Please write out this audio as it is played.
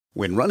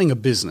When running a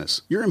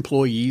business, your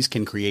employees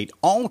can create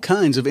all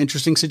kinds of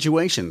interesting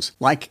situations,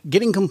 like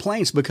getting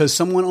complaints because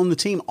someone on the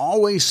team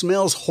always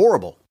smells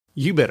horrible.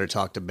 You better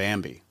talk to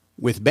Bambee.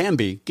 With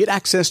Bambee, get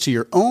access to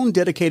your own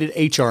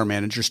dedicated HR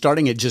manager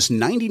starting at just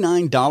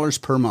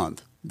 $99 per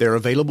month. They're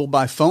available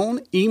by phone,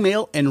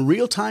 email, and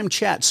real-time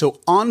chat so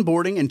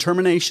onboarding and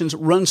terminations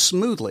run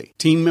smoothly,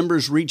 team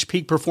members reach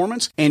peak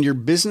performance, and your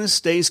business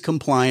stays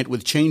compliant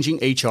with changing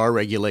HR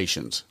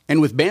regulations. And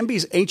with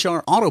Bambee's HR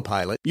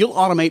Autopilot, you'll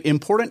automate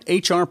important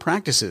HR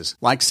practices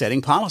like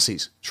setting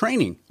policies,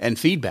 training, and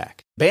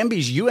feedback.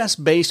 Bambee's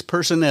U.S.-based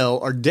personnel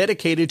are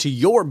dedicated to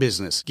your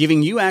business,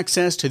 giving you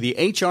access to the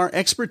HR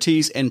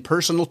expertise and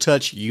personal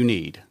touch you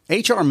need.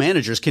 HR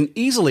managers can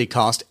easily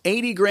cost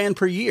 $80,000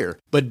 per year,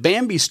 but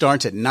Bambee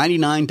starts at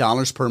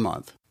 $99 per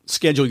month.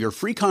 Schedule your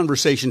free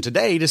conversation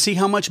today to see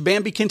how much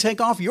Bambee can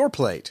take off your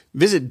plate.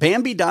 Visit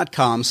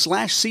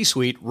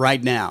Bambee.com/C-Suite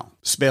right now.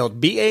 Spelled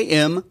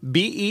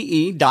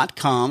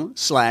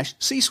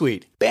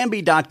BAMBEE.com/C-Suite.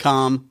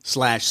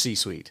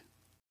 Bambee.com/C-Suite.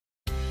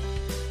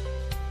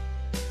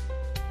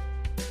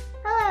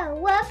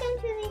 Welcome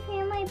to the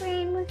Family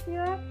Brain with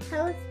your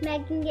host,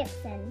 Megan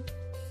Gibson.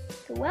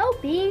 The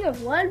well-being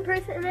of one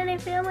person in a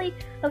family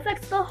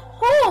affects the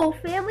whole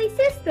family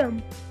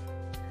system.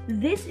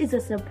 This is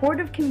a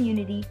supportive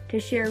community to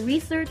share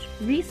research,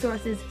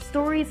 resources,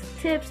 stories,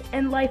 tips,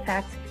 and life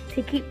hacks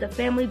to keep the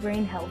family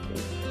brain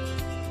healthy.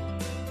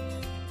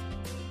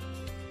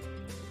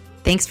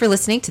 Thanks for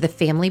listening to The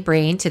Family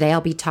Brain. Today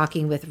I'll be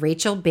talking with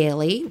Rachel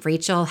Bailey.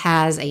 Rachel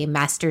has a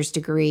master's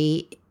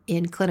degree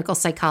in clinical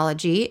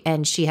psychology,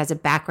 and she has a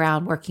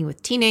background working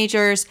with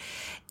teenagers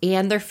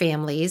and their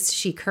families.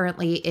 She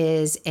currently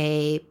is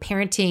a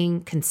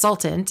parenting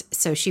consultant,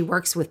 so she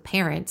works with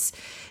parents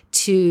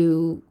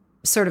to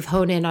sort of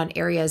hone in on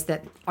areas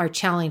that are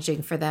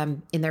challenging for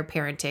them in their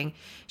parenting.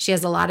 She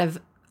has a lot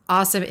of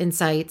awesome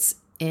insights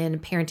in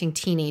parenting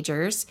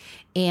teenagers,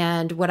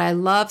 and what I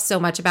love so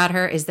much about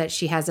her is that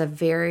she has a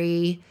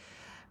very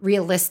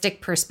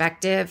realistic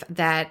perspective,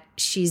 that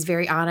she's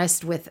very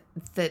honest with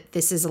that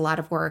this is a lot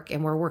of work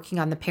and we're working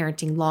on the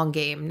parenting long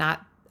game,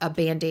 not a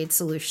Band-Aid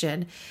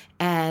solution,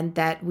 and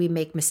that we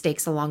make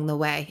mistakes along the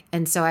way.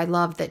 And so I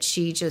love that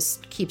she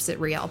just keeps it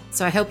real.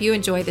 So I hope you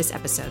enjoy this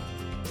episode.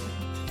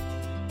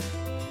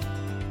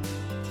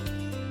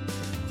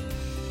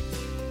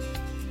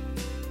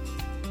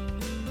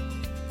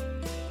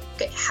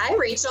 Hi,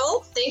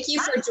 Rachel. Thank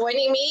you for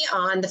joining me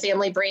on The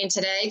Family Brain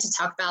today to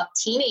talk about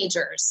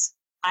teenagers.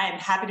 I am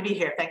happy to be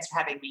here. Thanks for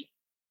having me.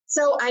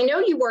 So I know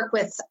you work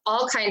with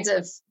all kinds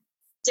of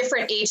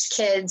different age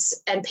kids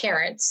and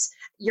parents.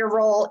 Your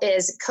role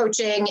is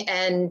coaching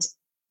and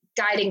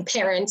guiding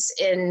parents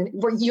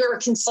where you're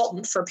a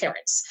consultant for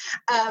parents.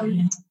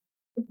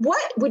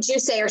 What would you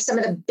say are some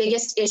of the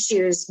biggest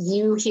issues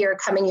you hear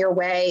coming your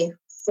way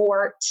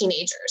for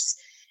teenagers?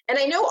 And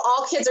I know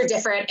all kids are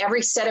different.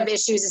 Every set of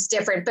issues is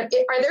different, but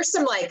are there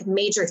some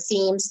major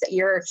themes that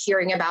you're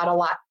hearing about a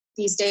lot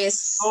these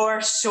days?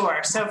 For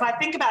sure. So if I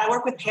think about it, I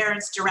work with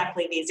parents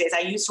directly these days. I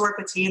used to work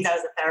with teens. I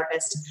was a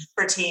therapist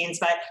for teens,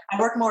 but I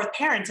work more with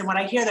parents. And what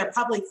I hear, there are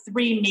probably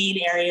three main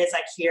areas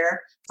I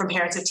hear from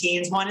parents of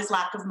teens. One is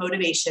lack of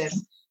motivation.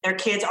 Their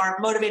kids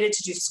aren't motivated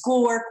to do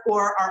schoolwork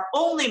or are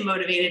only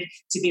motivated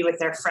to be with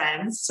their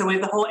friends. So we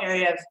have the whole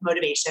area of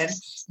motivation.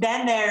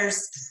 Then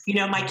there's,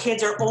 my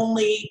kids are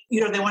only, they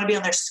want to be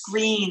on their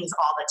screens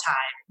all the time.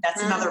 That's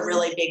another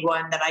really big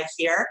one that I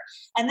hear.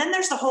 And then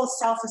there's the whole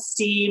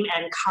self-esteem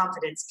and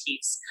confidence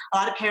piece. A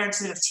lot of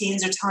parents of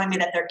teens are telling me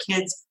that their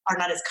kids are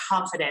not as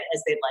confident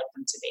as they'd like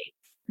them to be.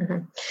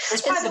 Mm-hmm.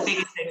 That's probably the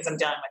biggest things I'm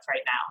dealing with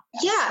right now.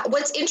 Yeah.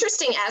 What's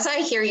interesting, as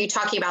I hear you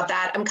talking about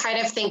that, I'm kind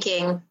of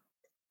thinking,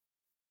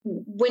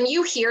 when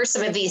you hear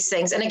some of these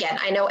things, and again,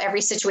 I know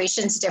every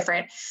situation is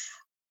different,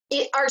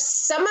 are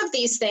some of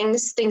these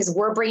things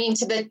we're bringing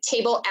to the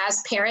table as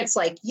parents,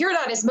 like you're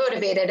not as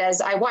motivated as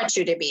I want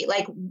you to be,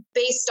 like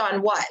based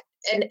on what?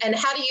 And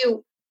how do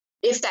you,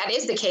 if that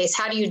is the case,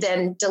 how do you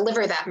then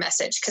deliver that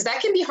message? Because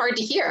that can be hard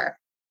to hear.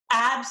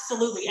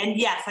 Absolutely. And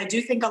yes, I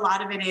do think a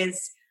lot of it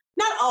is,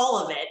 not all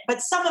of it,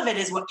 but some of it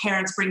is what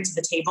parents bring to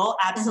the table.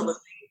 Absolutely.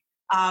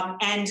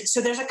 And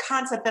so there's a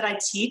concept that I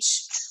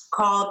teach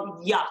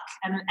called yuck.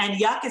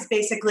 And yuck is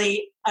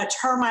basically a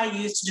term I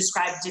use to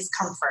describe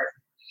discomfort.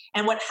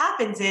 And what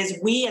happens is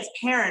we as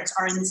parents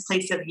are in this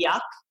place of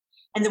yuck.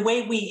 And the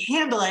way we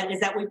handle it is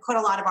that we put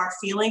a lot of our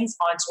feelings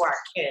onto our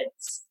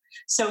kids.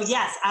 So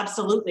yes,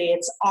 absolutely.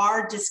 It's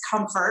our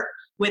discomfort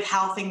with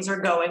how things are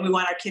going. We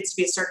want our kids to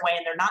be a certain way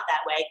and they're not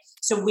that way.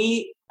 So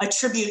we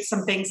attribute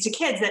some things to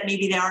kids that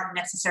maybe they aren't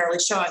necessarily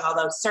showing,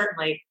 although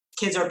certainly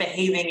kids are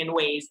behaving in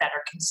ways that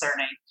are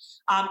concerning.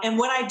 And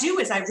what I do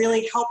is I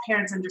really help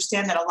parents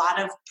understand that a lot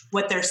of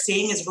what they're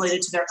seeing is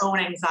related to their own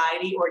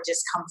anxiety or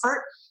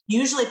discomfort.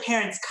 Usually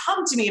parents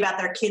come to me about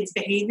their kids'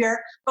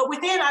 behavior, but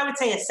within, I would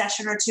say, a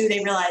session or two,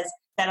 they realize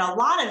that a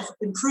lot of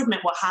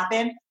improvement will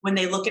happen when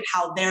they look at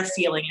how they're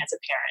feeling as a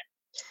parent.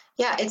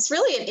 Yeah, it's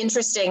really an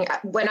interesting,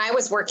 when I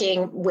was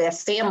working with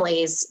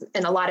families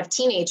and a lot of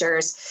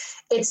teenagers,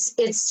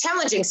 it's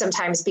challenging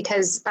sometimes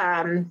because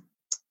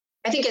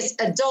I think as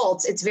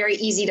adults, it's very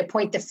easy to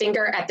point the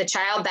finger at the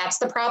child. That's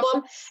the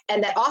problem.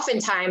 And that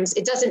oftentimes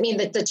it doesn't mean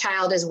that the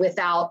child is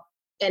without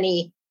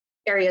any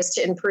areas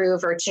to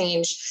improve or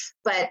change,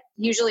 but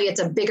usually it's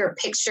a bigger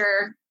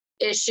picture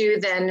issue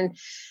than,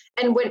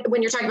 and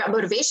when you're talking about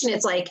motivation,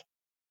 it's like,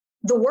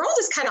 the world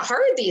is kind of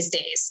hard these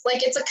days.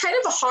 Like it's a kind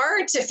of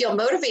hard to feel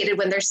motivated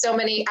when there's so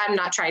many, I'm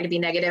not trying to be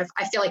negative.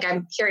 I feel like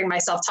I'm hearing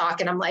myself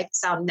talk and I'm like,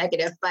 sound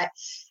negative, but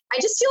I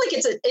just feel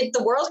like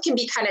the world can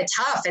be kind of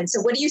tough. And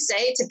so what do you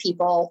say to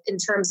people in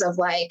terms of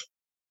like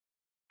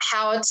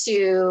how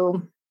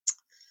to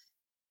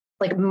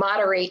like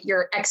moderate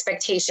your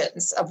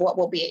expectations of what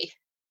will be?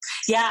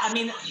 Yeah, I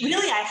mean,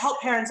 really, I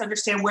help parents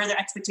understand where their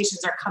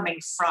expectations are coming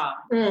from.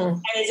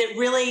 And is it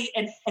really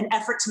an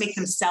effort to make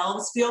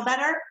themselves feel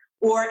better?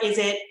 Or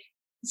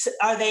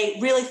are they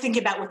really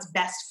thinking about what's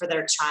best for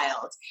their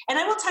child? And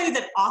I will tell you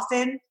that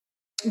often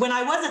when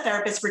I was a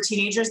therapist for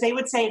teenagers, they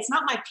would say, it's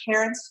not my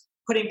parents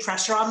putting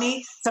pressure on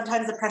me.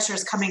 Sometimes the pressure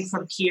is coming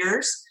from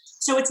peers.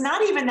 So it's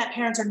not even that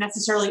parents are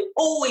necessarily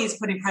always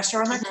putting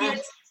pressure on their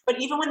kids, but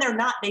even when they're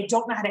not, they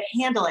don't know how to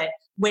handle it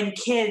when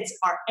kids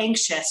are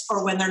anxious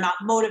or when they're not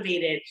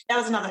motivated. That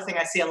was another thing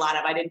I see a lot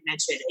of, I didn't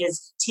mention,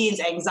 is teens'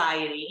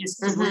 anxiety is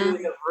through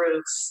the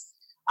roof.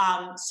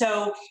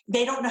 So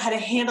they don't know how to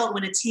handle it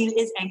when a teen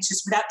is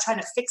anxious without trying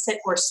to fix it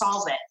or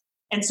solve it.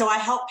 And so I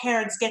help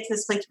parents get to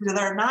this place where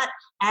they're not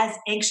as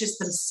anxious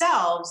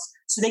themselves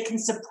so they can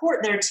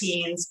support their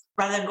teens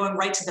rather than going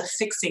right to the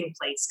fixing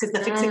place, because the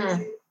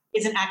fixing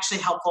isn't actually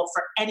helpful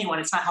for anyone.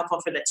 It's not helpful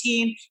for the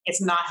teen.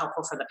 It's not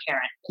helpful for the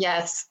parent.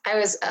 Yes. I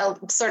was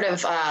sort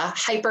of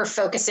hyper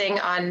focusing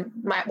on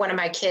one of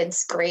my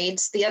kids'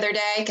 grades the other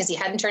day because he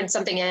hadn't turned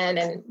something in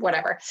and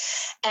whatever.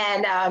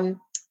 And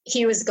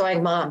he was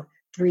going, Mom,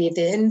 breathe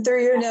in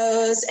through your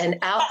nose and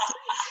out.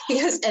 He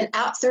goes, and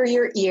out through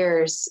your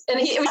ears. And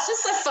it was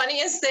just the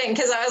funniest thing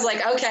because I was like,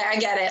 okay, I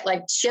get it.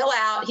 Like, chill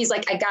out. He's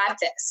like, I got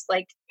this.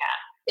 Like,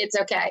 it's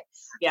okay.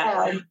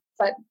 Yeah.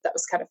 But that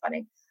was kind of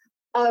funny.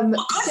 Good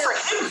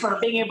for him for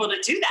being able to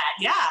do that.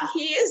 Yeah.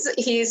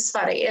 He's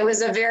funny. It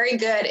was a very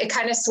good, it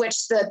kind of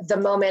switched the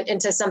moment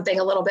into something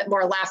a little bit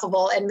more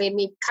laughable and made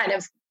me kind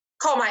of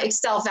call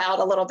myself out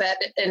a little bit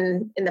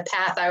in the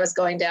path I was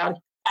going down.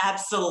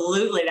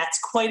 Absolutely. That's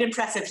quite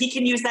impressive. He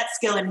can use that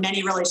skill in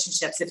many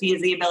relationships if he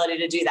has the ability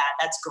to do that.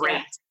 That's great.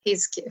 Yeah,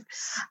 he's cute.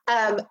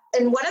 And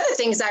one of the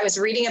things I was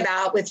reading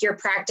about with your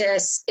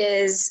practice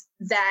is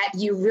that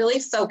you really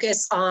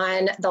focus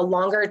on the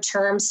longer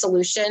term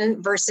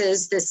solution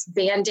versus this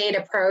Band-Aid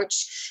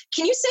approach.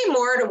 Can you say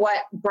more to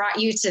what brought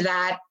you to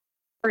that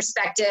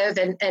perspective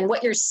and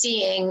what you're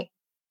seeing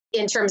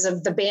in terms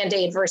of the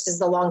Band-Aid versus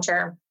the long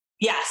term?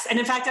 Yes. And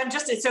in fact,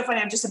 it's so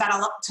funny. I'm just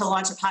about to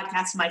launch a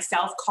podcast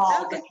myself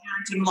called The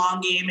Parenting Long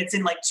Game. It's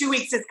in like 2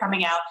 weeks, it's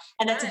coming out.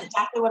 And that's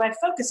exactly what I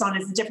focus on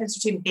is the difference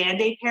between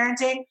Band-Aid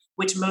parenting,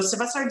 which most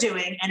of us are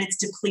doing, and it's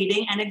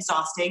depleting and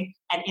exhausting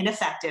and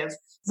ineffective,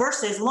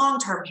 versus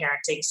long-term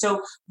parenting.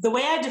 So the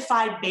way I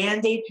define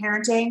Band-Aid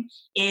parenting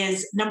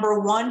is, number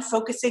one,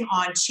 focusing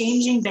on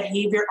changing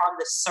behavior on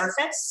the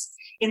surface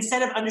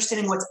instead of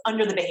understanding what's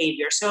under the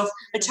behavior. So if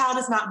a child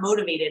is not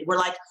motivated, we're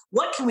like,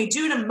 what can we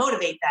do to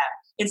motivate them?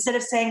 Instead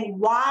of saying,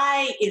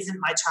 why isn't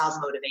my child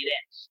motivated?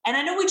 And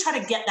I know we try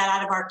to get that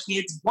out of our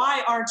kids.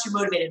 Why aren't you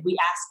motivated? We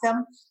ask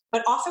them,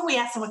 but often we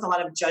ask them with a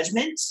lot of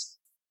judgment.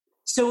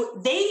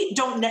 So they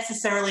don't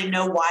necessarily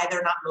know why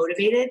they're not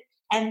motivated.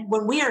 And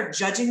when we are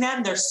judging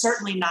them, they're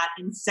certainly not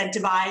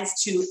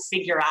incentivized to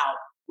figure out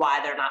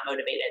why they're not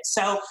motivated.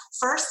 So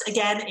first,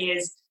 again,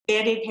 is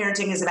Band-Aid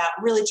parenting is about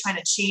really trying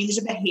to change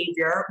the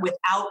behavior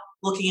without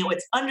looking at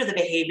what's under the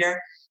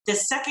behavior. The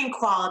second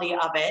quality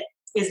of it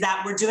is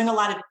that we're doing a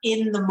lot of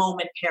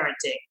in-the-moment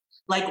parenting.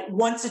 Like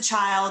once a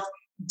child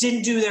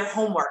didn't do their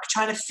homework,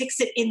 trying to fix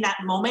it in that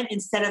moment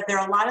instead of, there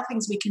are a lot of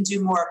things we can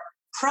do more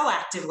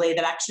proactively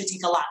that actually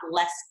take a lot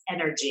less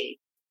energy.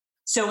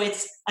 So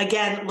it's,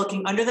 again,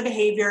 looking under the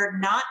behavior,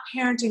 not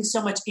parenting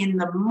so much in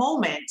the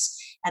moment.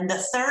 And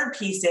the third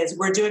piece is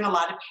we're doing a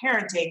lot of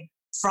parenting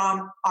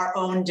from our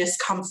own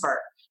discomfort.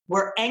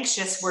 We're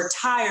anxious, we're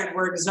tired,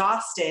 we're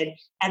exhausted,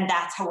 and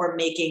that's how we're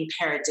making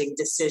parenting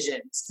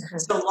decisions.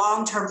 So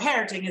long-term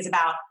parenting is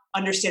about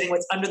understanding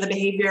what's under the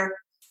behavior,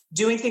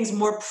 doing things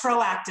more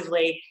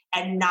proactively,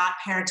 and not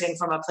parenting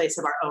from a place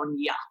of our own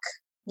yuck.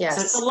 Yes.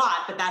 So it's a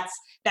lot, but that's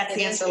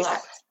the answer.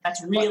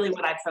 That's really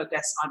what I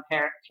focus on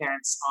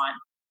parents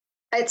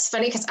on. It's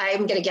funny because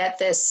I'm going to get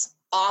this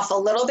off a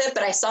little bit,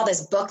 but I saw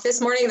this book this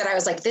morning that I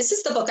was like, this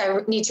is the book I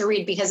need to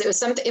read because it was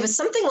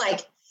something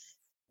like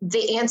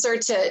the answer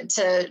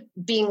to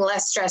being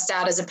less stressed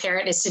out as a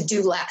parent is to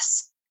do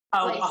less.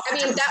 Oh, like, I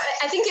mean,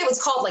 I think it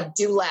was called like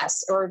do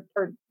less or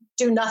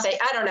do nothing.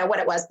 I don't know what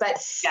it was,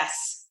 but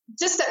yes,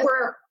 just that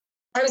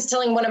I was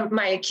telling one of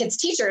my kids'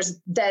 teachers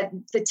that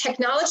the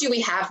technology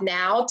we have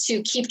now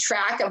to keep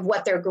track of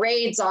what their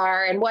grades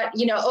are and what,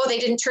 they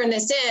didn't turn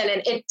this in,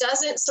 and it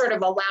doesn't sort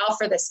of allow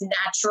for this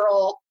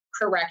natural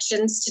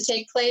corrections to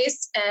take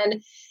place.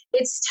 And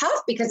it's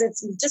tough because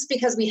it's just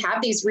because we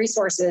have these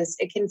resources,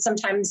 it can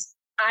sometimes,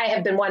 I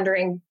have been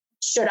wondering,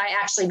 should I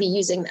actually be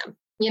using them?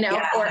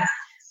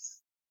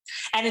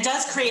 And it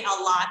does create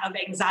a lot of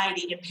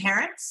anxiety in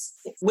parents,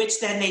 which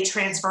then they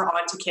transfer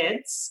on to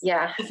kids.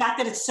 Yeah. The fact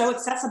that it's so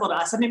accessible to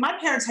us. I mean, my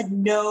parents had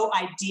no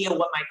idea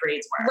what my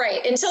grades were.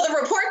 Right. Until the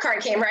report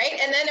card came, right?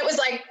 And then it was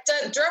like,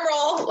 drum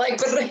roll, like,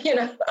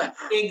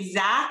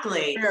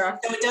 Exactly. Yeah.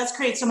 So it does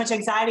create so much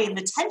anxiety, and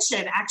the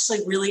tension actually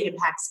really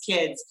impacts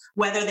kids,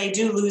 whether they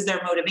do lose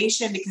their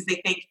motivation because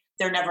they think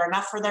they're never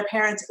enough for their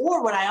parents,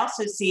 or what I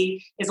also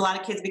see is a lot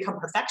of kids become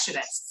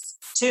perfectionists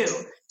too,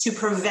 to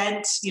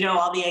prevent,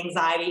 all the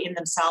anxiety in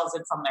themselves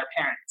and from their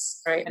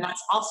parents. Right. And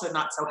that's also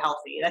not so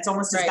healthy. That's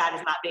almost as Right. bad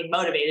as not being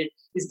motivated,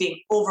 is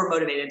being over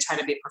motivated and trying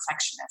to be a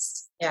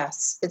perfectionist.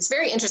 Yes. It's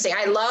very interesting.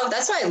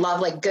 That's why I love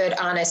like good,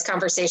 honest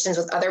conversations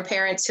with other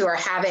parents who are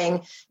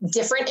having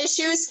different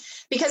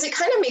issues, because it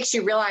kind of makes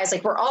you realize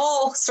like we're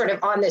all sort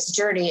of on this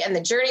journey, and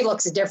the journey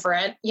looks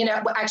different.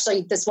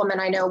 Actually this woman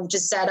I know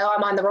just said, "Oh,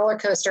 I'm on the roller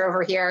coaster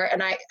over here."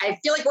 And I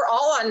feel like we're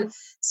all on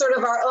sort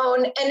of our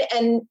own,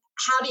 and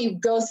how do you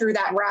go through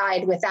that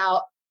ride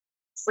without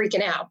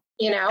freaking out,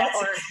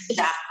 That's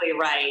exactly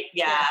right.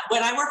 Yeah.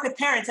 When I work with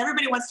parents,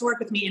 everybody wants to work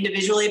with me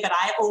individually, but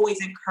I always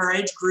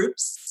encourage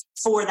groups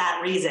for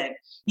that reason.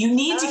 You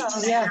need to hear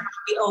that you're not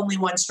the only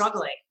one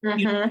struggling. Mm-hmm.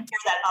 You need to hear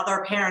that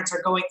other parents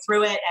are going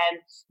through it,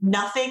 and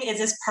nothing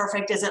is as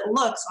perfect as it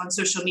looks on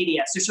social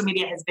media. Social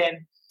media has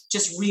been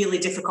just really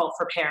difficult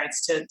for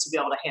parents to be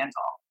able to handle.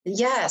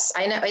 Yes,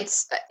 I know.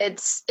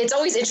 It's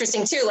always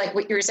interesting too. Like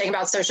what you were saying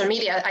about social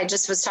media. I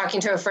just was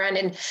talking to a friend,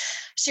 and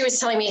she was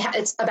telling me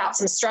it's about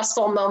some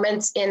stressful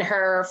moments in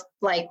her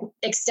like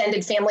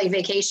extended family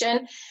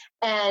vacation.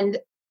 And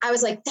I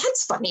was like,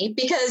 that's funny,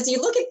 because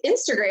you look at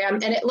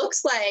Instagram and it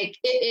looks like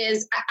it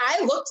is,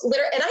 I looked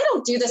literally, and I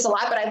don't do this a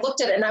lot, but I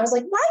looked at it and I was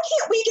like, why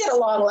can't we get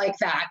along like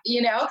that?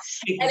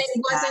 Exactly. And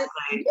it wasn't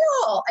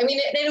real. I mean,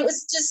 it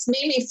was just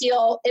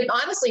it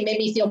honestly made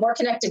me feel more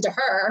connected to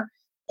her,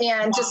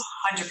 and just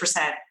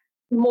 100%.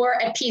 more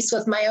at peace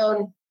with my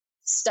own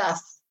stuff.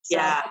 So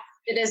yeah.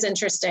 It is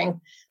interesting.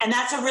 And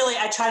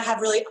I try to have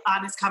really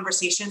honest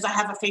conversations. I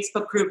have a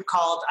Facebook group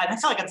called, and I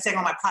feel like I'm saying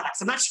all my products.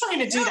 I'm not trying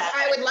to do that.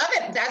 I would love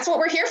it. That's what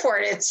we're here for.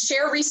 It's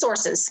share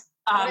resources.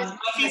 My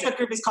Facebook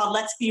group is called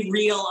Let's Be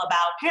Real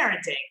About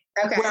Parenting.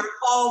 Okay. Where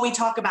all we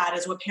talk about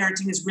is what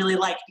parenting is really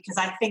like, because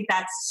I think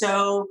that's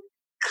so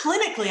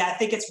clinically, I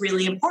think it's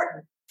really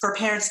important for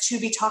parents to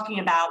be talking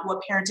about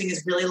what parenting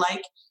is really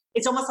like.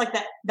 It's almost like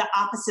the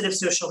opposite of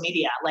social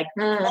media. Like,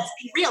 let's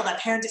be real,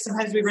 that parenting,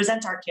 sometimes we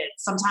resent our kids.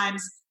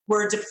 Sometimes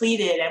we're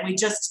depleted and we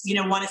just,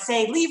 want to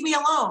say, leave me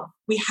alone.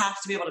 We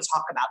have to be able to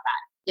talk about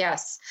that.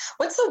 Yes.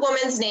 What's the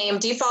woman's name?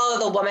 Do you follow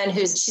the woman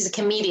she's a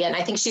comedian?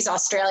 I think she's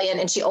Australian,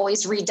 and she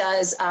always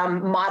redoes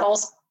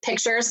models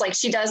pictures. Like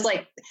she does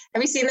have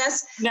you seen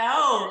this? No.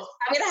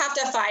 I'm going to have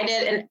to find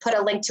it and put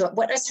a link to it.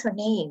 What is her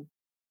name?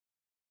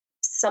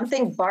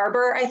 Something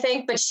Barber, I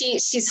think, but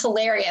she's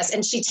hilarious.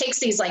 And she takes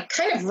these like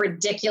kind of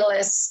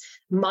ridiculous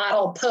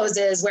model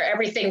poses where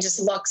everything just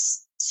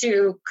looks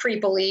too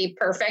creepily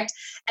perfect,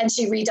 and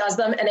she redoes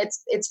them, and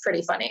it's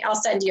pretty funny. I'll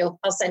send you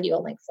a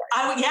link for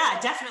it. Yeah,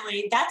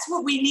 definitely. That's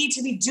what we need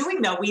to be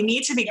doing, though. We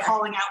need to be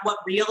calling out what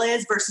real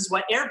is versus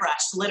what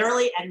airbrushed,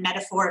 literally and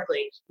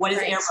metaphorically. What is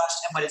airbrushed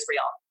and what is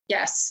real?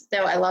 Yes.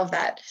 No, I love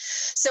that.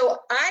 So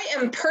I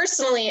am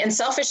personally and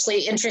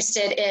selfishly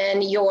interested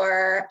in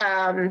your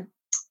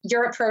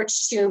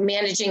approach to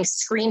managing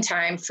screen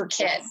time for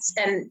kids,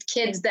 and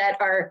kids that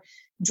are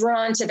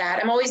drawn to that.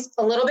 I'm always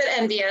a little bit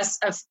envious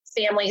of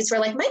families who are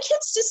like, my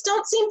kids just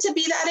don't seem to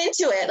be that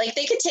into it. Like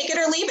they could take it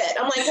or leave it.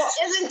 I'm like, well,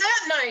 isn't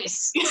that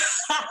nice? Great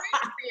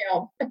for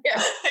you.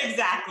 Yeah.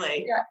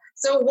 Exactly. Yeah.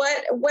 So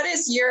what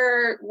is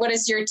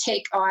your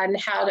take on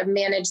how to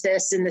manage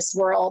this in this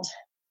world?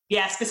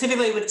 Yeah,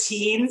 specifically with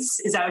teens.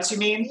 Is that what you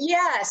mean?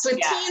 Yes,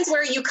 with teens,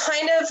 where you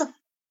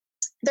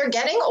they're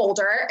getting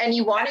older and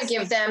you want to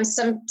give them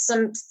some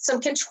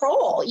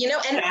control,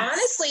 and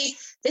honestly,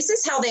 this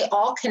is how they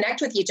all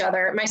connect with each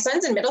other. My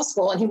son's in middle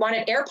school and he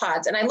wanted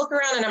AirPods, and I look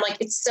around and I'm like,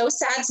 it's so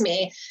sad to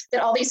me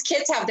that all these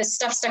kids have this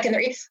stuff stuck in their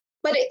ear,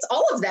 but it's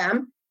all of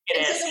them.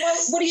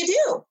 So what do you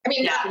do? I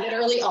mean, not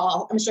literally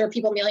all. I'm sure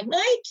people be like,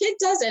 my kid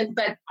doesn't,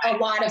 but a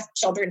lot of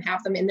children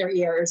have them in their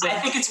ears. I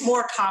think it's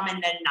more common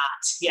than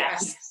not, to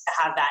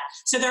have that.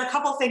 So there are a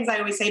couple of things I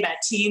always say about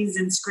teens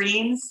and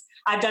screens.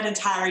 I've done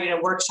entire,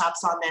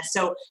 workshops on this.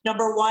 So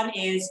number one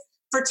is,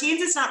 for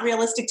teens, it's not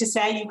realistic to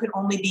say you can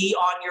only be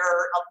on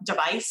your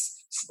device,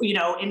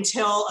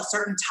 until a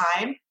certain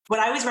time. What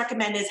I always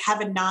recommend is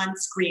have a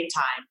non-screen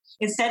time.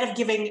 Instead of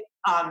giving,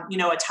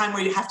 a time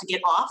where you have to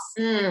get off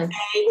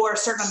or a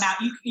certain amount,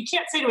 you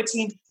can't say to a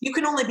teen, you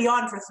can only be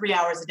on for 3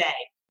 hours a day,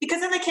 because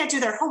then they can't do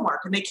their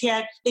homework and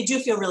they do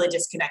feel really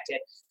disconnected.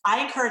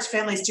 I encourage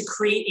families to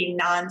create a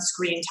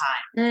non-screen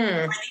time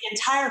where the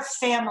entire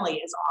family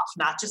is off,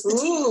 not just the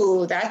teen.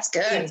 Ooh, that's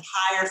good. The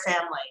entire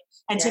family.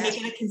 And to make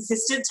it a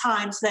consistent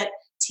time so that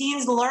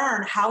teens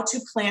learn how to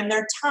plan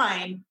their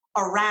time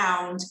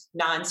around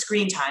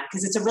non-screen time,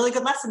 because it's a really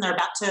good lesson. They're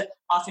about to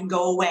often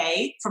go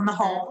away from the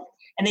home,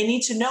 and they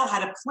need to know how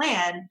to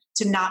plan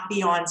to not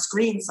be on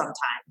screen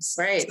sometimes.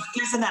 Right. So it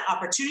gives them that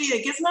opportunity.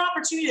 It gives them an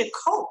opportunity to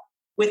cope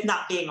with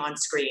not being on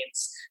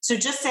screens. So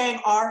just saying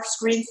our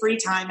screen-free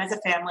time as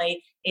a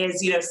family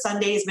is,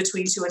 Sundays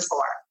between 2 and 4.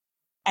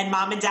 And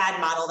mom and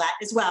dad model that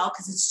as well,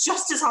 because it's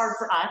just as hard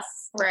for us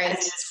as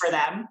it is for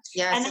them.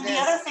 Yes, and then the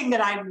other thing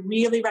that I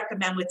really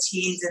recommend with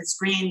teens and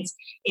screens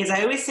is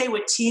I always say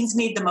what teens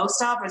need the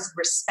most of is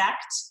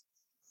respect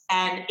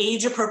and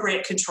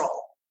age-appropriate control.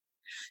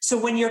 So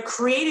when you're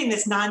creating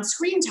this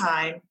non-screen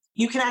time,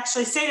 you can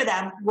actually say to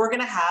them, we're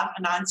going to have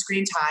a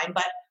non-screen time,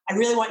 but I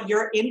really want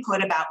your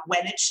input about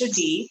when it should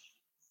be.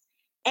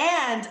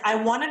 And I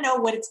want to know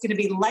what it's going to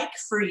be like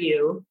for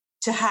you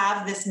to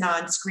have this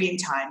non-screen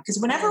time. Because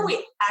whenever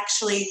we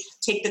actually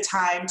take the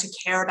time to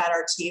care about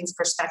our teens'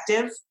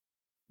 perspective,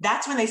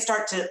 that's when they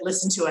start to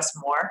listen to us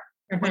more.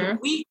 Mm-hmm. When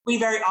we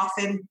very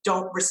often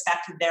don't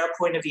respect their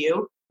point of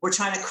view. We're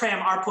trying to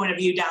cram our point of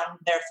view down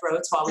their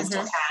throats while we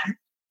still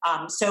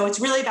can. So it's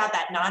really about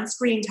that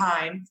non-screen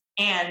time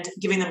and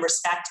giving them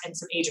respect and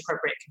some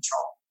age-appropriate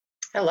control.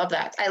 I love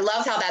that. I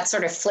love how that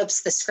sort of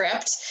flips the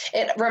script.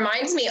 It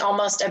reminds me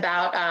almost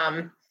about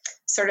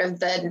sort of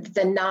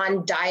the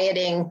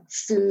non-dieting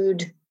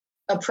food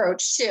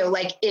approach too.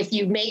 Like if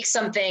you make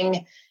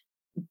something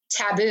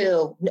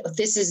taboo,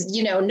 this is,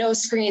 no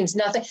screens,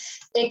 nothing.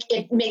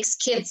 It makes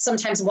kids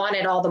sometimes want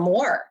it all the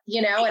more,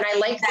 and I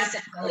like this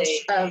approach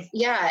of,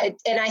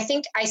 and I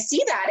think I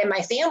see that in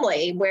my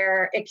family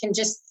where it can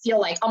just feel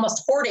like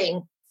almost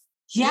hoarding.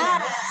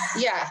 Yeah.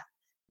 Yeah.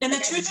 And the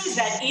truth is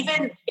that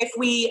even if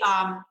we,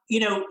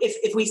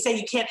 if we say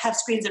you can't have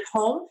screens at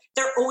home,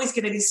 they're always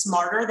going to be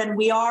smarter than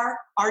we are,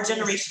 our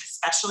generation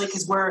especially,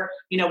 because we're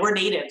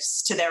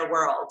natives to their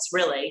worlds,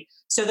 really.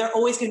 So they're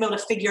always going to be able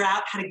to figure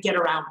out how to get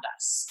around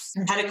us,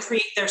 how to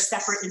create their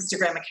separate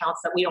Instagram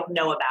accounts that we don't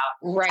know about.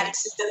 Right.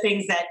 The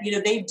things that,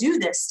 they do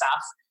this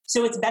stuff.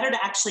 So it's better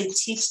to actually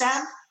teach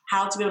them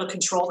how to be able to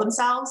control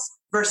themselves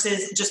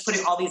versus just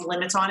putting all these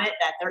limits on it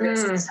that they're going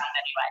to sit down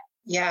anyway.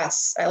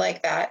 Yes, I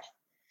like that.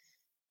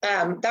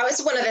 That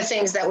was one of the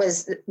things that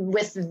was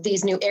with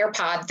these new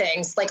AirPod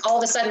things. Like all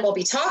of a sudden we'll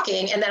be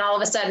talking and then all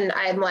of a sudden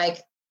I'm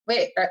like,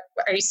 wait,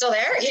 are you still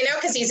there?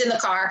 Cause he's in the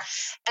car.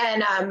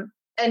 And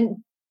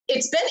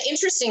it's been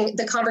interesting,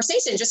 the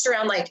conversation just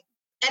around like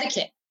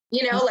etiquette,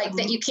 like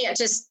that you can't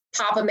just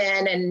pop them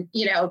in and,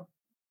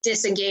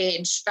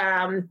 disengage.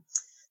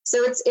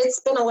 So it's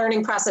been a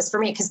learning process for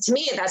me. Cause to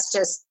me, that's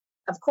just,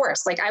 of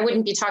course, like I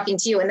wouldn't be talking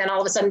to you and then all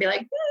of a sudden be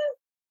like,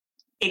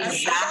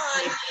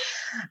 exactly.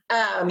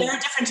 They're a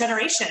different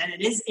generation and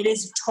it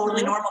is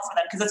totally normal for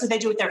them because that's what they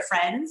do with their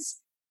friends.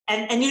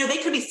 And they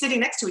could be sitting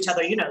next to each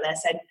other,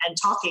 this, and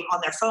talking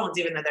on their phones,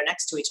 even though they're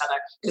next to each other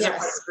because they're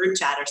part of a group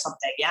chat or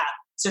something. Yeah.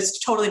 So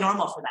it's totally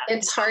normal for them.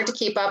 It's hard to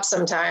keep up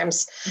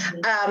sometimes.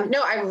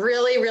 No, I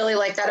really, really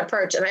like that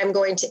approach and I'm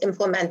going to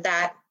implement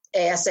that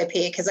ASAP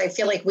because I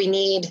feel like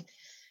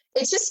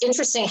it's just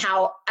interesting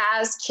how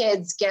as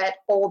kids get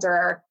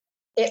older,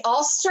 it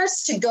all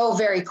starts to go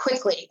very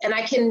quickly. And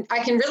I can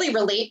really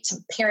relate to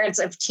parents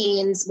of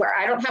teens where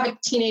I don't have a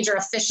teenager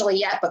officially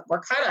yet, but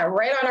we're kind of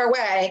right on our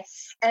way.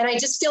 And I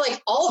just feel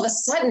like all of a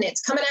sudden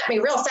it's coming at me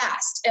real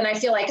fast. And I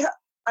feel like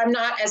I'm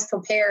not as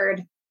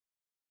prepared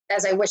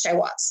as I wish I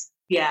was.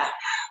 Yeah.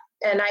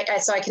 And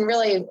so I can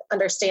really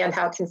understand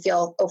how it can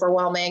feel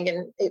overwhelming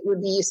and it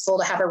would be useful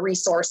to have a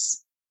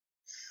resource.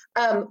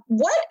 How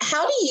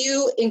do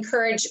you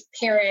encourage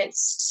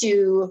parents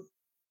to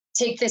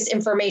take this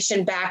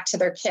information back to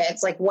their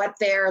kids, like what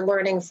they're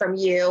learning from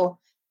you?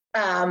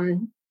 How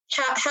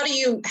do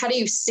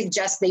you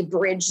suggest they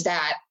bridge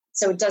that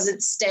so it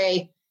doesn't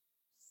stay?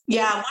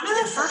 Yeah, one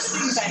of the first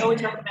things I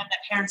always recommend that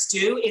parents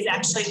do is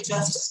actually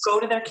just go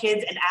to their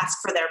kids and ask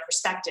for their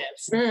perspective.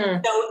 So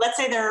let's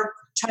say they're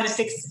trying to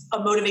fix a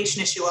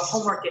motivation issue, a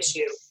homework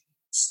issue.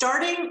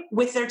 Starting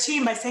with their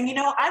team by saying,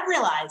 I've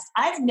realized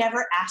I've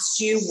never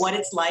asked you what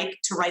it's like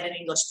to write an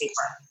English paper.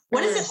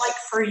 What is it like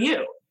for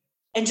you?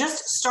 And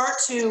just start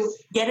to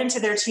get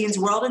into their teens'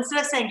 world instead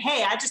of saying,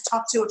 hey, I just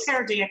talked to a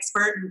parenting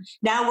expert and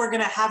now we're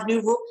going to have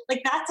new rules.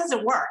 Like that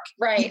doesn't work.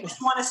 Right. You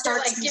just want to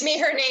start give me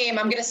her name.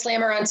 I'm going to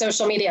slam her on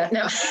social media.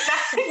 No.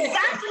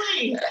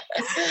 Exactly.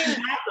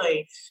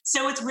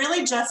 So it's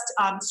really just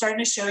starting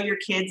to show your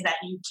kids that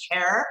you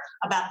care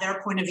about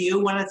their point of view.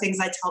 One of the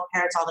things I tell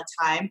parents all the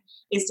time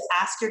is to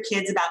ask your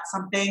kids about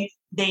something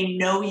they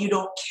know you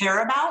don't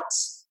care about.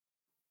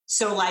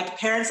 So like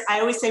parents, I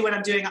always say when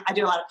I do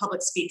a lot of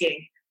public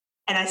speaking,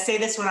 and I say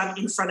this when I'm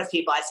in front of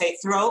people, I say,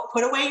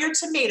 put away your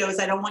tomatoes.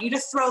 I don't want you to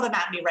throw them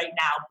at me right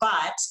now.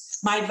 But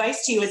my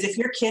advice to you is if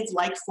your kids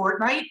like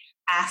Fortnite,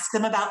 ask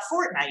them about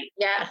Fortnite.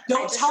 Yeah.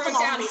 Don't tell them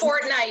down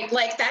Fortnite.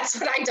 Like that's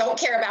what I don't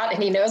care about.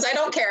 And he knows I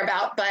don't care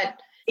about, but.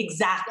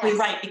 Exactly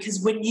right.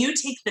 Because when you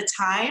take the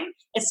time,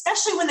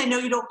 especially when they know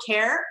you don't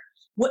care,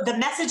 what the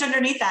message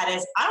underneath that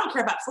is, I don't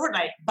care about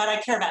Fortnite, but I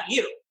care about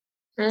you.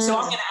 So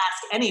I'm going to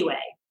ask anyway.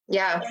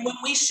 Yeah. And when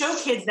we show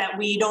kids that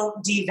we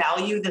don't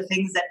devalue the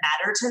things that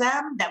matter to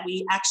them, that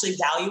we actually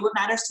value what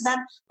matters to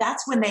them,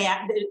 that's what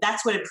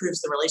improves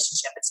the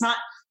relationship. It's not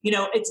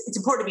it's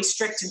important to be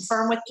strict and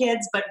firm with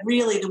kids, but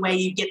really the way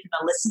you get them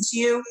to listen to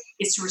you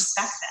is to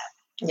respect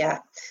them. Yeah,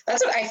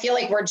 that's what I feel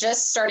like. We're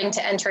just starting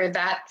to enter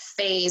that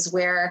phase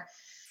where,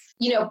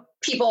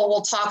 people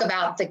will talk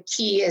about the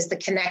key is the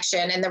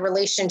connection and the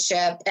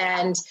relationship.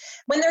 And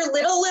when they're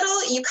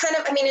little, you kind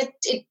of,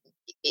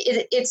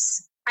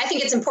 it's, I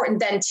think it's important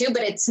then too,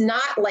 but it's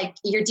not like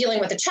you're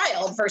dealing with a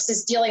child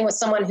versus dealing with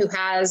someone who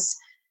has,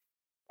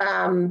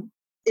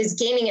 is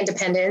gaining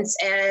independence.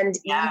 And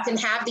you can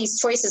have these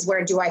choices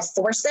where do I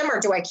force them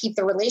or do I keep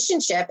the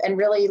relationship and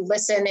really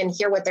listen and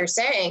hear what they're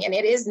saying? And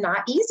it is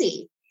not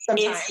easy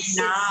sometimes. It's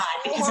not,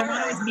 because they're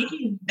not always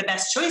making the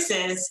best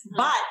choices.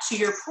 But to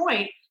your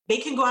point, they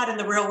can go out in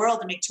the real world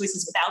and make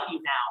choices without you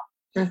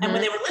now. And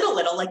when they were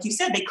little, like you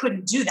said, they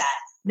couldn't do that.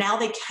 Now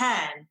they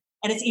can.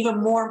 And it's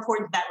even more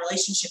important that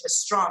relationship is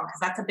strong, because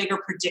that's a bigger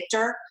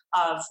predictor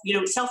of,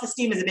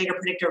 self-esteem is a bigger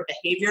predictor of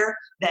behavior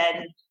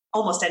than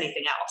almost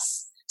anything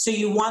else. So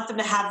you want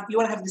to have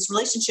this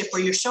relationship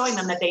where you're showing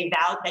them that you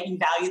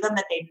value them,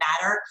 that they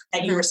matter,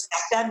 that you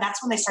respect them.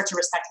 That's when they start to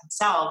respect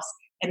themselves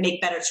and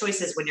make better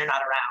choices when you're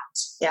not around.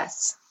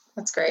 Yes.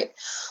 That's great.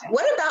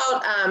 What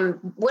about,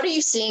 what are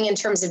you seeing in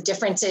terms of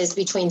differences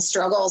between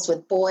struggles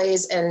with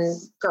boys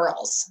and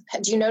girls?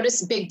 Do you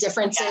notice big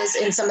differences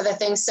in some of the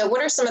things? So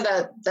what are some of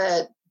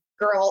the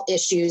girl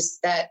issues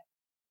that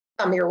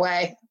come your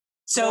way?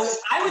 So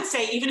I would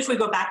say, even if we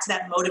go back to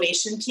that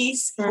motivation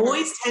piece,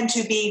 boys tend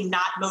to be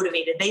not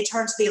motivated. They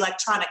turn to the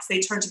electronics,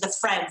 they turn to the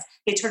friends,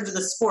 they turn to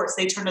the sports,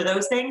 they turn to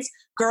those things.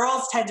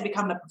 Girls tend to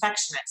become the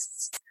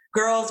perfectionists.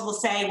 Girls will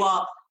say,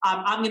 well,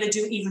 I'm going to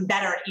do even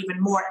better and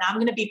even more, and I'm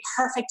going to be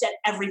perfect at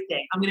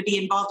everything. I'm going to be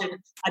involved in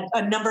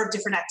a number of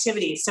different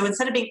activities. So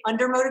instead of being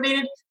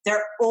undermotivated,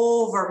 they're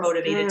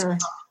over-motivated to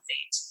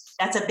compensate.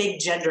 That's a big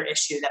gender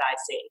issue that I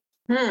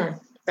see.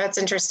 That's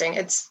interesting.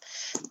 It's,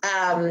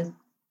 I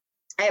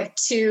have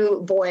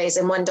 2 boys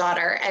and 1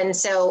 daughter. And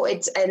so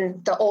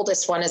and the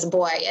oldest one is a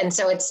boy. And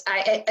so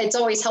it's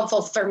always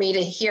helpful for me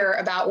to hear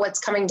about what's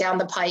coming down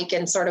the pike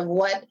and sort of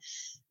what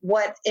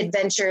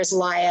adventures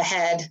lie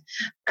ahead.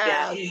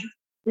 I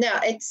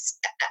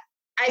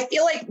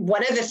feel like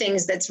one of the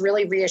things that's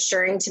really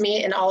reassuring to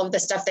me in all of the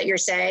stuff that you're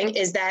saying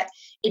is that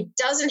it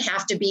doesn't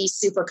have to be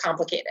super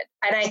complicated.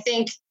 And I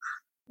think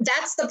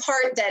that's the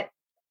part that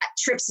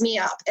trips me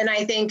up. And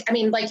I think,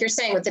 like you're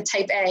saying with the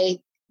type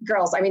A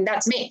girls,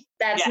 that's me.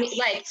 That's me.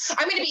 Like,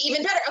 I'm going to be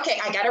even better. Okay.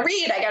 I got to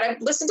read. I got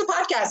to listen to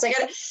podcasts.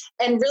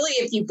 And really,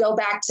 if you go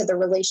back to the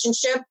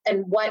relationship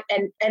and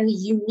the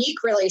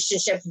unique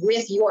relationship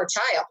with your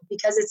child,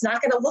 because it's not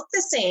going to look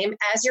the same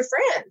as your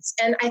friends.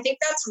 And I think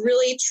that's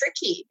really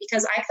tricky,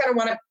 because I kind of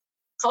want to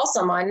call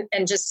someone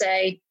and just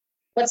say,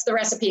 what's the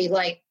recipe?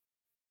 Like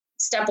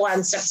step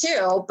 1, step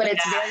 2, but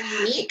it's very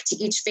unique to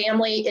each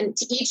family and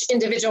to each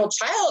individual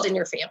child in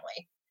your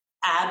family.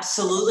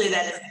 Absolutely,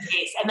 that is the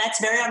case. And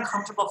that's very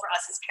uncomfortable for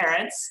us as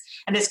parents.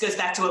 And this goes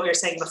back to what we were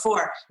saying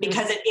before,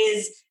 because it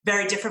is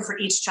very different for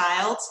each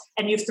child.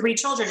 And you have 3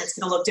 children, it's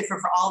going to look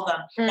different for all of them.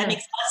 That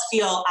makes us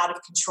feel out of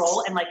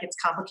control and like it's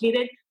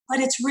complicated, but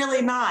it's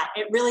really not.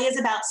 It really is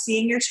about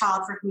seeing your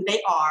child for who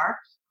they are,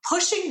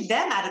 pushing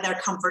them out of their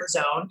comfort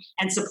zone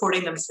and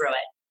supporting them through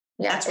it.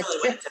 Yeah, that's really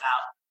what it's about.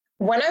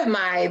 One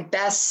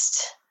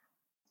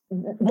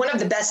of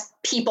the best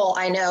people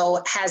I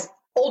know has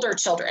older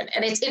children.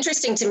 And it's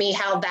interesting to me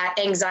how that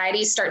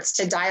anxiety starts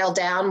to dial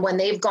down when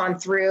they've gone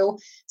through.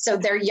 So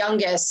their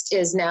youngest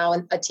is now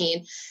a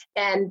teen.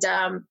 And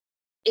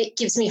it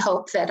gives me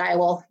hope that I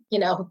will,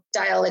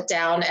 dial it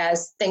down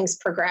as things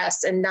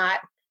progress and not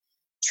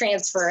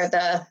transfer and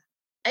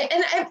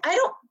I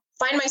don't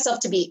find myself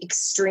to be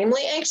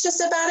extremely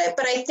anxious about it,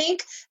 but I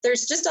think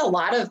there's just a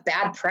lot of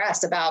bad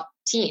press about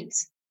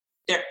teens.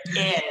 There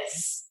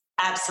is.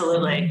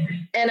 Absolutely.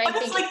 And I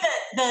think it's like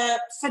the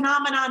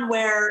phenomenon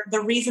where the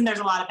reason there's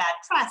a lot of bad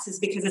press is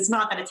because it's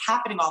not that it's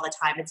happening all the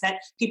time. It's that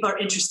people are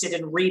interested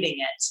in reading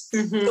it.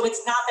 So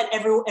it's not that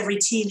every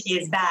teen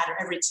is bad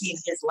or every teen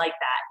is like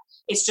that.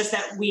 It's just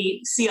that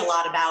we see a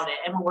lot about it.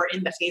 And when we're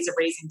in the phase of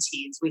raising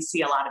teens, we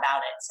see a lot about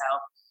it. So,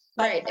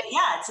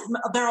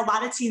 but there are a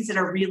lot of teens that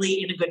are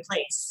really in a good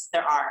place.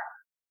 There are.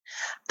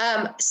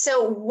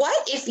 So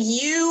what if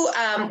you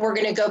were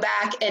going to go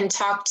back and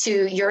talk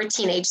to your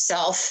teenage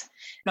self?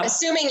 No.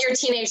 Assuming your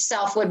teenage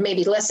self would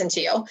maybe listen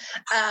to you,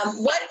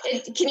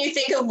 can you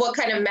think of what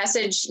kind of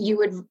message you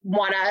would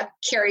want to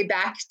carry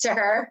back to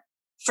her?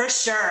 For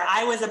sure.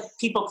 I was a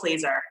people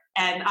pleaser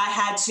and I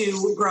had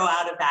to grow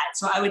out of that.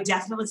 So I would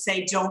definitely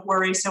say, don't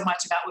worry so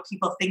much about what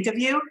people think of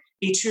you.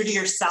 Be true to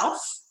yourself,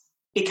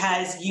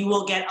 because you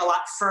will get a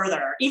lot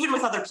further. Even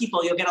with other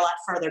people, you'll get a lot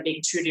further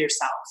being true to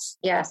yourself.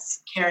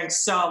 Yes. Caring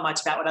so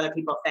much about what other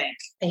people think.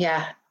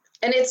 Yeah.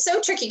 And it's so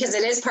tricky because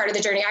it is part of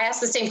the journey. I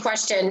asked the same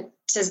question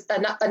to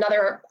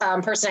another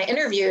person I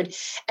interviewed,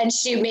 and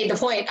she made the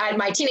point,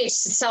 my teenage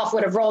self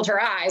would have rolled her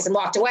eyes and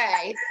walked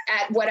away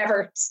at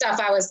whatever stuff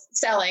I was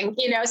selling,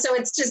 so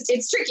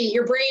it's tricky.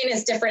 Your brain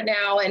is different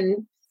now,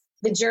 and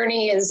the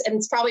journey is, and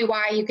it's probably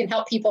why you can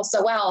help people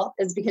so well,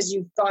 is because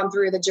you've gone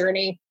through the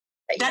journey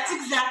That's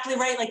exactly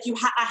right. Like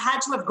I had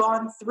to have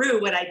gone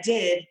through what I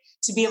did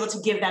to be able to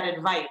give that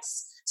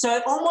advice. So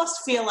I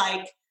almost feel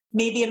like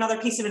maybe another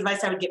piece of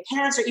advice I would give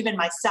parents or even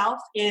myself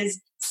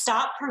is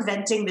stop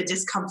preventing the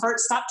discomfort.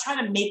 Stop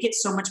trying to make it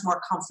so much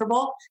more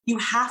comfortable. You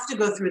have to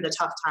go through the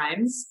tough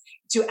times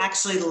to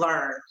actually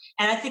learn.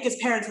 And I think as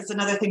parents, that's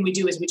another thing we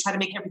do is we try to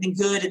make everything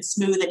good and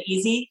smooth and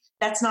easy.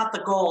 That's not the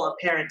goal of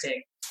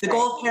parenting. The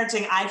goal of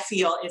parenting, I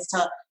feel, is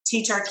to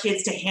teach our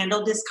kids to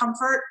handle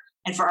discomfort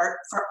and for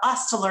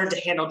us to learn to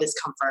handle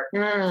discomfort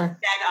instead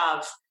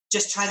of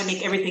just trying to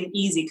make everything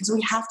easy, because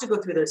we have to go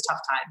through those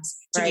tough times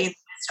to gain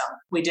wisdom.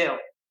 We do.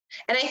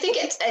 And I think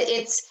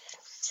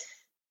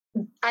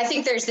I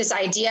think there's this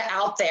idea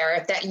out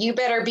there that you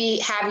better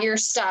have your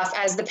stuff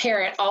as the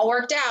parent all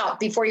worked out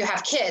before you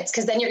have kids,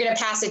 because then you're going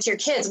to pass it to your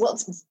kids. Well,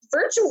 it's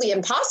virtually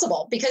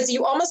impossible because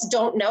you almost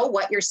don't know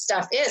what your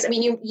stuff is. I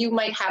mean, you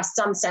might have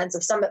some sense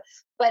of some,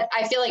 but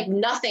I feel like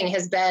nothing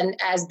has been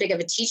as big of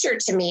a teacher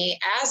to me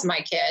as my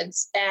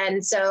kids.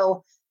 And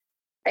so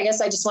I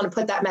guess I just want to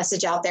put that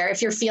message out there.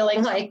 If you're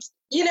feeling like,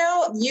 you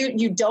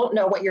don't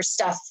know what your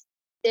stuff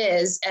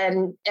is,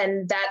 and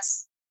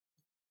that's,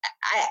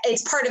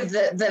 it's part of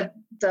the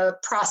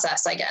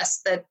process, I guess,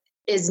 that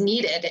is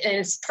needed, and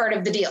it's part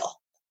of the deal.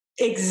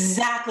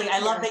 Exactly. I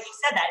love that you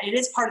said that. It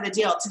is part of the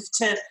deal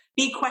to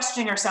be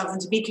questioning ourselves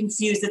and to be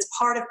confused. It's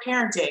part of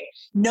parenting.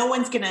 No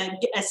one's going to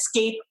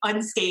escape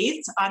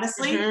unscathed,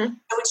 honestly.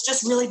 So it's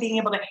just really being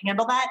able to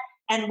handle that.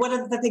 And one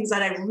of the things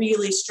that I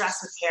really stress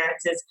with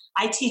parents is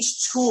I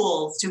teach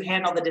tools to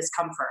handle the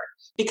discomfort,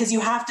 because you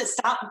have to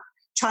stop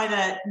trying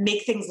to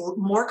make things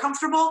more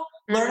comfortable,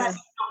 learn how to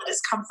handle the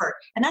discomfort.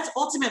 And that's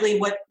ultimately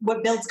what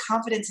builds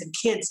confidence in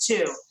kids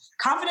too.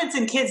 Confidence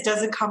in kids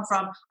doesn't come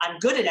from I'm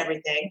good at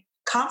everything.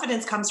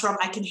 Confidence comes from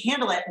I can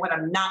handle it when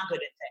I'm not good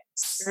at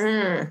things.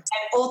 And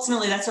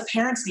ultimately that's what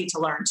parents need to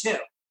learn too.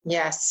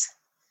 Yes.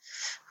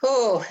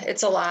 Oh,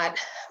 it's a lot.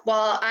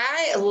 Well,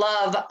 I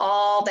love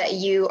all that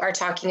you are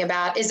talking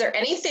about. Is there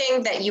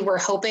anything that you were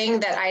hoping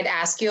that I'd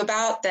ask you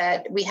about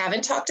that we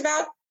haven't talked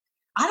about?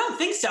 I don't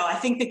think so. I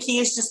think the key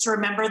is just to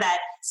remember that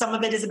some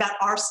of it is about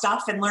our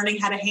stuff and learning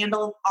how to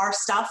handle our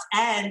stuff,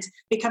 and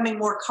becoming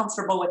more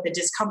comfortable with the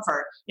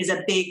discomfort is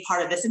a big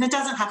part of this. And it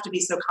doesn't have to be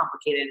so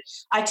complicated.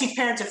 I teach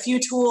parents a few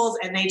tools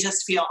and they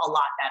just feel a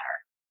lot better.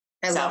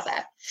 I love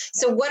that.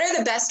 So what are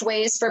the best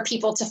ways for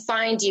people to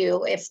find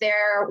you if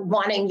they're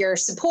wanting your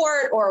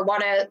support or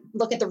want to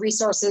look at the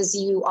resources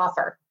you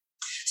offer?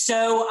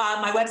 So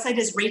my website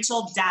is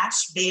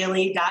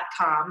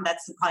rachel-bailey.com.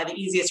 That's probably the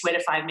easiest way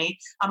to find me.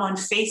 I'm on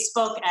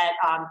Facebook at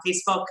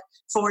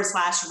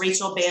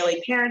Facebook.com/Rachel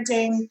Bailey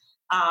Parenting.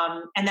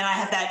 And then I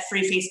have that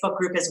free Facebook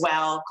group as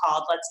well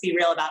called Let's Be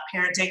Real About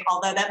Parenting,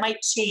 although that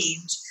might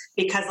change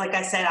because, like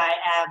I said, I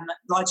am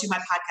launching my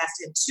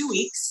podcast in 2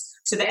 weeks,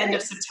 so the end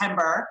of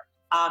September.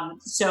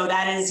 So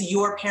that is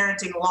Your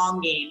Parenting Long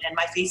Game, and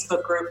my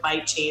Facebook group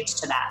might change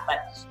to that.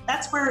 But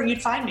that's where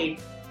you'd find me.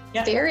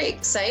 Yeah. Very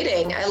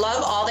exciting. I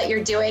love all that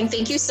you're doing.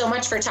 Thank you so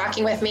much for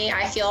talking with me.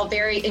 I feel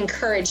very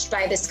encouraged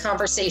by this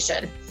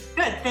conversation.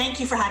 Good. Thank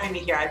you for having me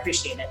here. I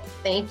appreciate it.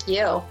 Thank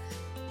you.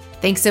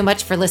 Thanks so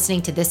much for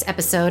listening to this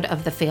episode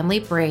of The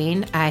Family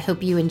Brain. I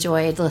hope you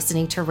enjoyed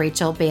listening to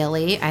Rachel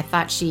Bailey. I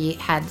thought she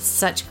had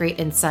such great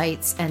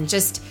insights, and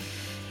just,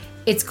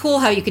 it's cool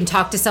how you can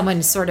talk to someone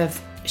and sort of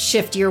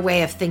shift your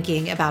way of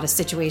thinking about a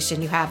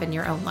situation you have in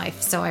your own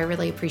life. So I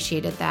really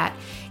appreciated that.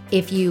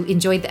 If you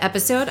enjoyed the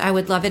episode, I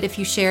would love it if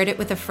you shared it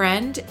with a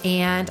friend,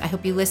 and I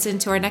hope you listen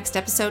to our next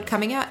episode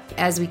coming up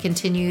as we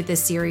continue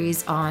this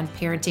series on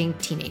parenting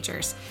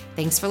teenagers.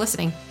 Thanks for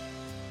listening.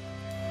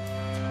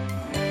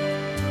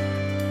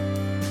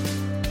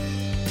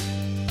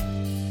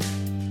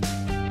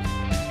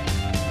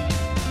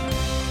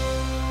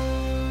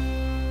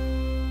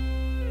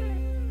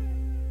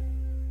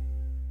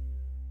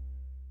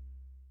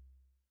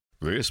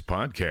 This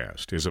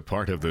podcast is a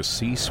part of the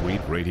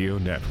C-Suite Radio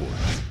Network.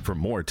 For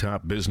more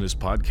top business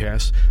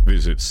podcasts,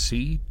 visit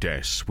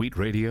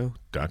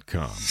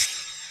c-suiteradio.com.